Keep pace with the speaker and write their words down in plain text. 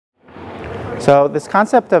So this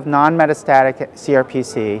concept of non-metastatic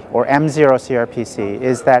CRPC, or nmCRPC,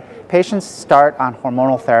 is that patients start on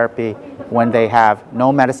hormonal therapy when they have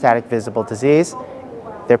no metastatic visible disease.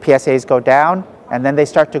 Their PSAs go down, and then they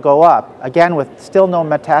start to go up, again with still no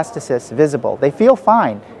metastasis visible. They feel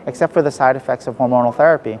fine, except for the side effects of hormonal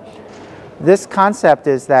therapy. This concept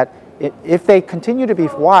is that if they continue to be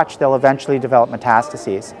watched, they'll eventually develop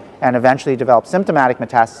metastases, and eventually develop symptomatic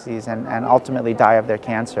metastases, and ultimately die of their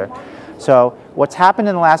cancer. So what's happened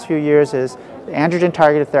in the last few years is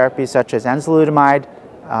androgen-targeted therapies such as enzalutamide,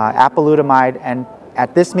 apalutamide, and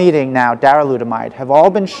at this meeting now darolutamide have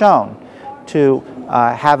all been shown to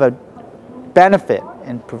have a benefit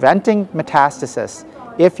in preventing metastasis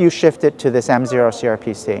if you shift it to this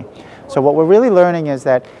nmCRPC. So what we're really learning is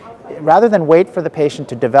that rather than wait for the patient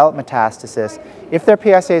to develop metastasis, if their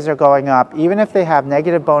PSAs are going up, even if they have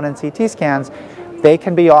negative bone and CT scans, they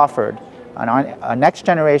can be offered a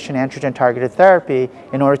next-generation androgen-targeted therapy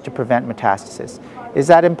in order to prevent metastasis. Is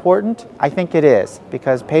that important? I think it is,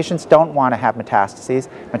 because patients don't want to have metastases.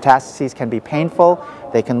 Metastases can be painful.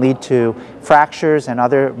 They can lead to fractures and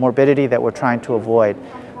other morbidity that we're trying to avoid.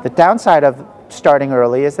 The downside of starting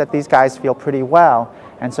early is that these guys feel pretty well,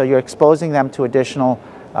 and so you're exposing them to additional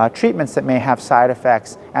treatments that may have side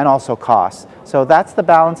effects and also costs. So that's the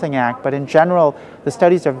balancing act, but in general, the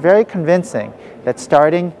studies are very convincing that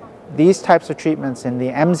starting these types of treatments in the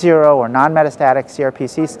M0 or non-metastatic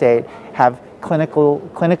CRPC state have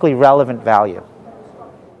clinically relevant value.